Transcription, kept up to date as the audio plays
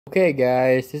Okay,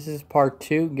 guys, this is part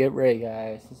two. Get ready,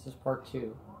 guys. This is part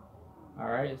two.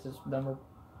 Alright, this is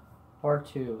part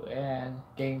two and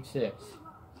game 6.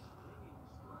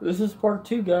 This is part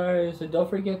two, guys, and don't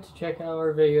forget to check out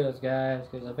our videos, guys,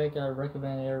 because I think I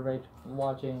recommend everybody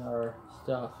watching our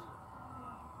stuff.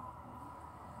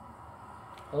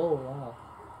 Oh, wow.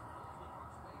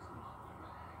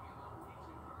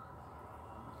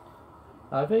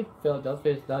 I think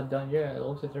Philadelphia's not done yet. It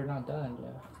looks like they're not done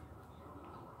yet.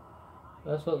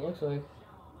 That's what it looks like.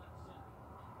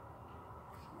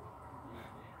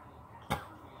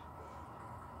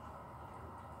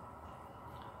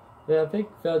 Yeah, I think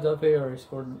Philadelphia already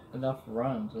scored enough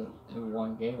runs in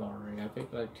one game already. I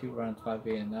think like 2 runs might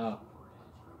be enough.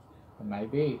 It might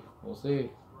be. We'll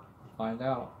see. Find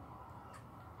out.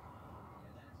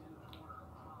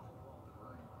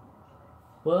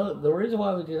 Well, the reason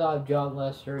why we did not have John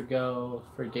Lester go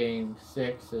for game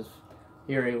 6 is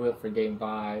here he went for game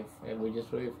 5, and we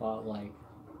just really thought like,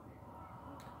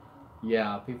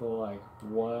 yeah, people were like,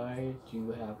 why do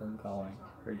you have him going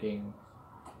for game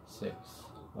 6?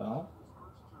 Well,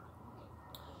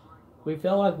 we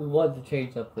felt like we wanted to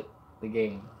change up the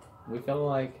game. We felt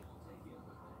like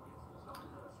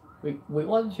we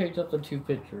wanted to change up the 2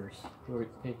 pitchers who were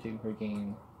pitching for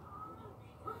game.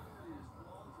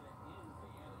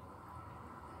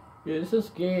 Yeah, this is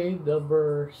game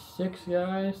number 6,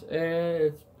 guys, and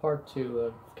it's part 2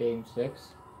 of game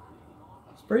 6.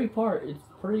 It's pretty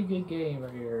good game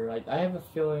right here. Like, I have a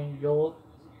feeling you'll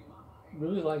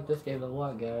really like this game a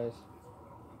lot, guys.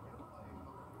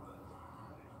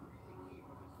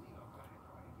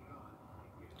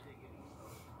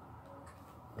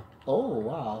 Oh,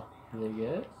 wow. Did they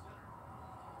get it?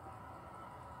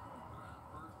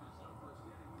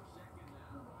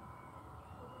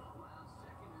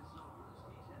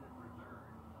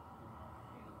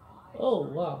 Oh,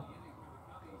 wow.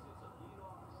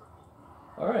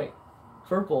 Alright.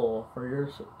 Triple for your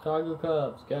Chicago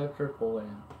Cubs. Got a triple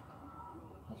in.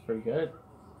 That's pretty good.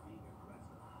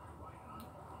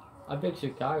 I think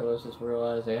Chicago is just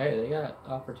realizing, hey, they got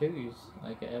opportunities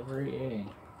like every inning.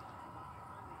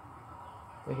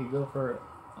 They could go for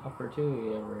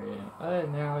opportunity every inning.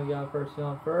 And now you got a person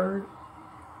on third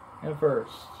and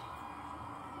first.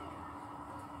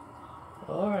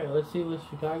 Alright, let's see what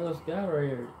Chicago's got right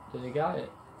here. Did they got it?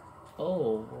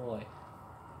 Oh boy.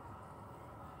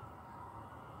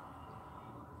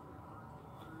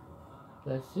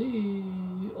 Let's see.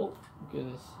 Oh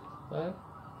goodness. That.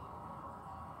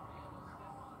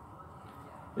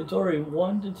 It's already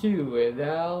 1-2, and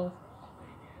now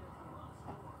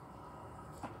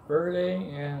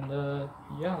birding, and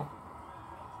yeah.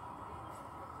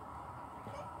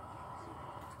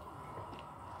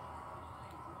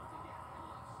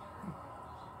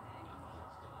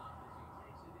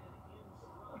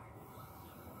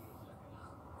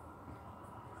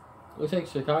 Looks like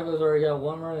Chicago's already got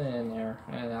 1 run in there,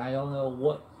 and I don't know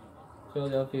what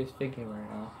Philadelphia is thinking right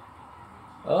now.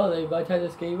 Oh, they might tie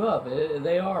this game up.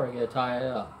 They are going to tie it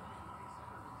up.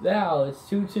 Now it's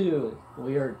 2-2.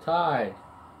 We are tied.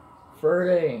 Third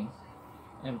inning,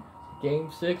 and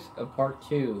game 6 of part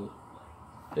 2.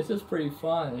 This is pretty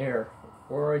fun here.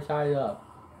 We're already tied up.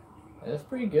 That's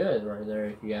pretty good right there,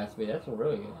 if you ask me. That's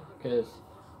really good, because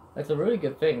that's a really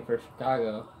good thing for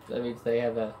Chicago. That means they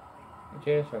have a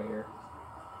chance right here.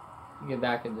 You get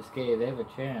back in this game, they have a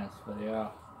chance, but yeah.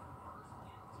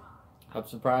 I'm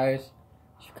surprised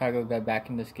Chicago got back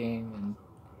in this game, and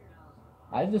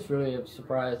I just really am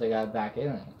surprised they got back in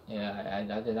it. Yeah,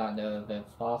 I did not know that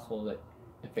it's possible that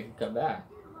if they could come back.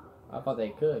 I thought they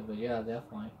could, but yeah,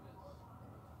 definitely.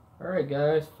 Alright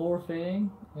guys, 4th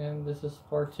inning, and this is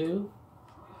part 2.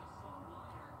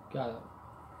 Got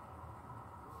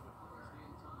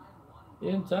it.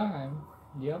 In time.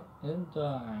 Yep, in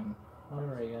time.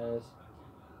 Alright guys.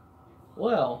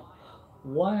 Well,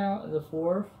 1 out in the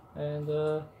 4th,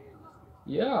 and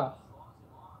yeah.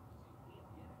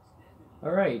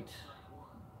 Alright.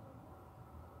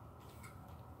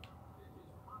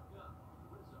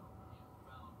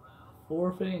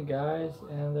 Fourth inning, guys,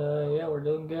 and yeah, we're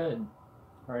doing good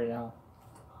right now.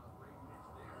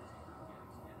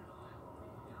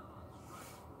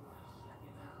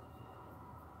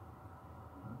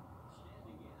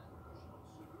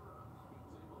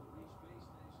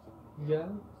 Yeah,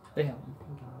 damn.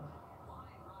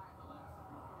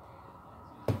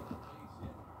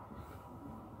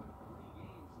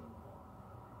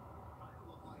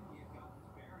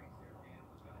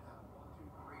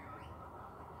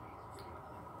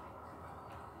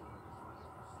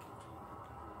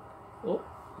 Oh,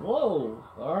 whoa!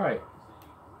 All right,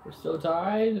 we're still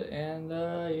tied, and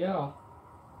yeah.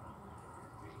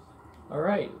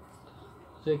 Alright.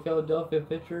 So Philadelphia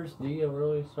pitchers need to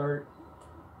really start.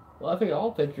 Well, I think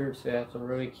all pitchers have to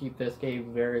really keep this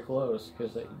game very close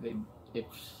because if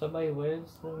somebody wins,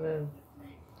 then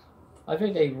I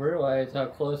think they realize how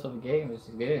close of a game this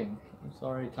is getting. It's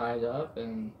already tied up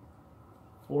in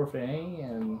fourth inning,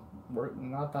 and we're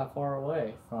not that far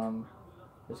away from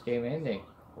this game ending.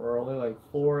 We're only like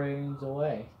 4 innings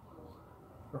away,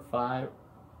 or 4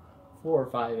 or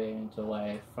 5 innings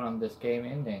away from this game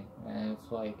ending, and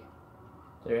it's like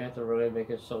they have to really make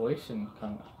a solution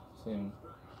come soon.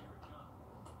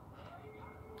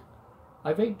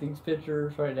 I think these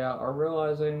pitchers right now are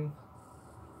realizing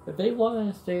if they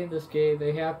want to stay in this game,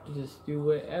 they have to just do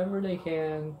whatever they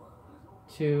can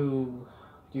to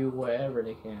do whatever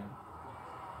they can.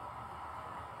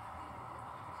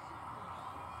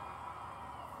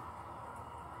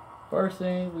 First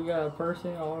thing, we got a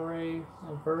person already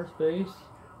on first base.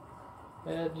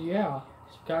 And yeah,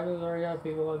 Chicago's already got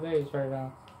people on base right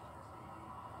now.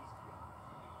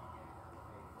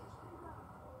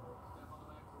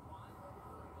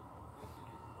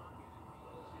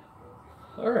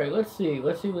 Alright, let's see.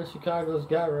 Let's see what Chicago's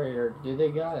got right here. Did they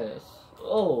got us?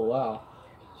 Oh, wow.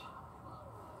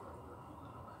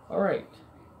 Alright.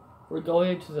 We're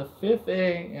going into the 5th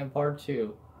inning and part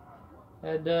 2.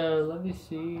 And let me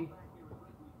see.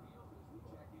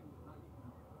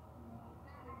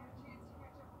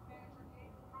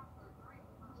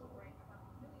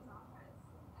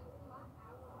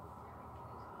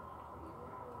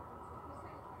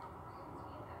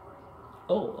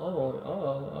 Oh.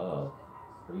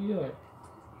 What are you doing?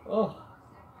 Oh.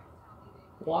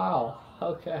 Wow.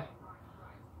 Okay.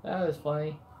 That was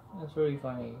funny. That's really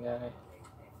funny, guy.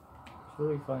 It's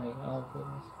really funny. Oh,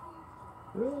 goodness.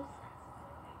 Really?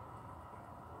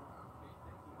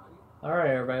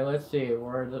 Alright, everybody. Let's see.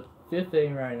 We're in the 5th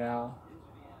inning right now.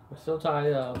 We're still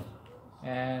tied up.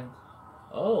 And...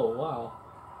 oh, wow.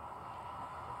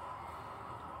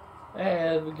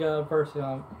 And we got a person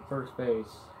on first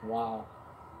base. Wow.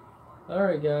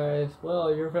 Alright, guys.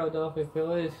 Well, your Philadelphia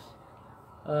Phillies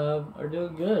are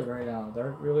doing good right now.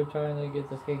 They're really trying to get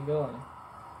this game going.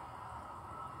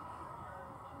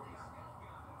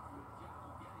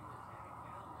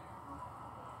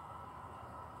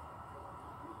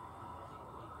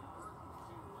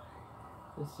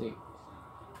 Let's see.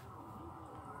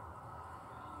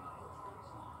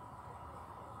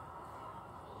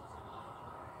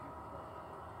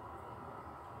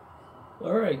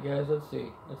 Alright, guys, let's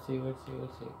see. Okay,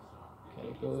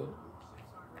 go.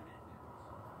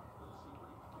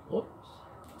 Whoops.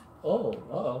 Oh,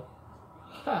 uh-oh.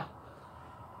 Ha!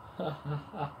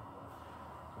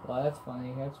 Well, that's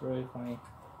funny. That's really funny.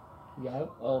 Yeah,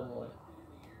 oh boy.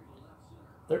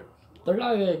 They're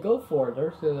not gonna go for it.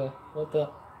 They're just gonna, what the?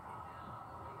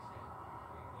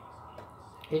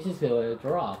 He's just gonna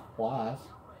drop. Wow,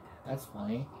 that's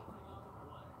funny.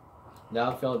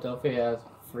 Now Philadelphia has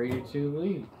 3-2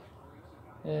 lead.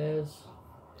 And it's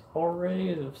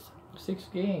already the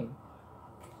 6th game.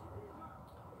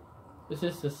 This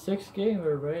is the 6th game,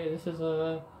 everybody. This is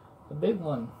a big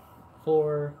one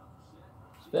for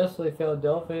especially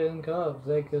Philadelphia and Cubs.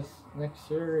 Like this next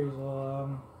series,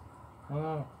 well, I don't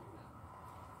know.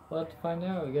 We'll have to find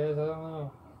out, guys. I don't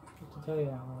know what to tell you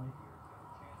that one.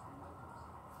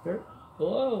 Here.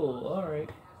 Whoa, alright.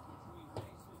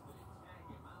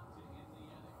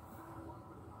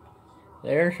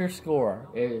 There's your score.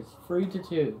 It is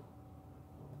 3-2.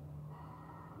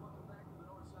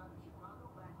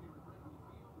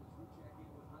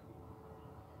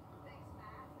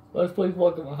 Let's please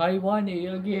welcome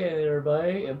Haiwani again,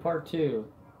 everybody, in part 2.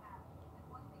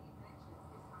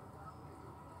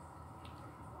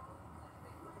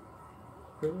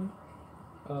 Really?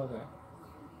 Okay.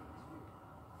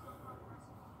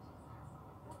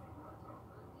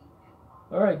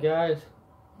 Alright, guys.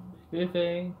 Good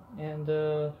thing, and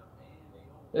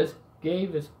this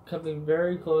game is coming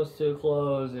very close to a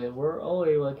close, and we're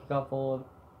only like a couple of,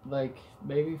 like,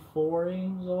 maybe 4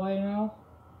 innings away now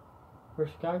for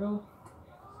Chicago.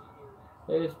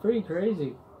 It's pretty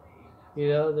crazy. You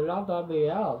know, they're not that many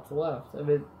outs left. I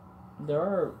mean, there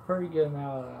are a pretty good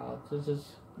amount of outs. It's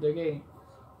just, they're getting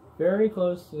very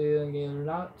close to the end of the game. They're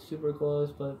not super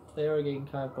close, but they are getting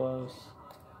kind of close.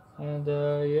 And,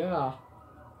 yeah.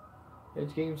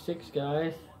 It's game 6,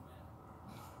 guys.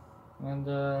 And,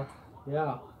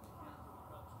 yeah.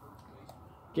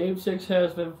 Game 6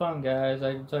 has been fun, guys.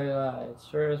 I can tell you that. It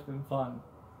sure has been fun.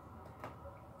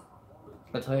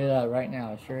 I'll tell you that right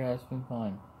now. It sure has been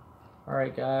fun.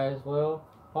 Alright, guys. Well,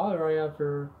 probably right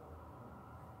after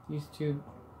these two...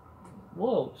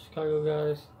 whoa, Chicago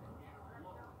guys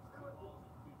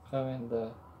come in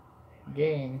the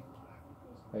game,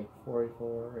 like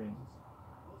 44 and.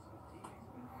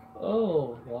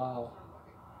 Oh wow!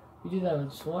 You did that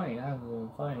with swing. I haven't been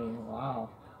playing. Wow.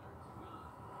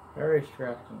 Very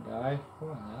stressing, guy. Come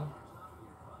on now.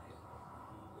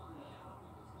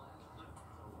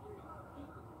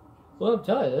 Well, I'm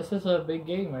telling you, this is a big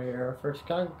game right here for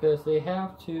Chicago because they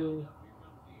have to,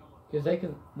 because they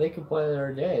can play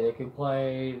their day. They can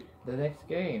play the next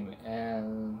game,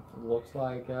 and it looks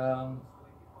like all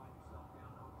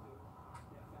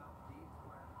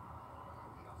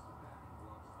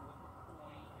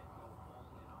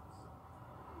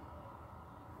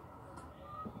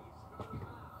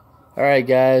right,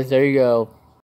 guys. There you go.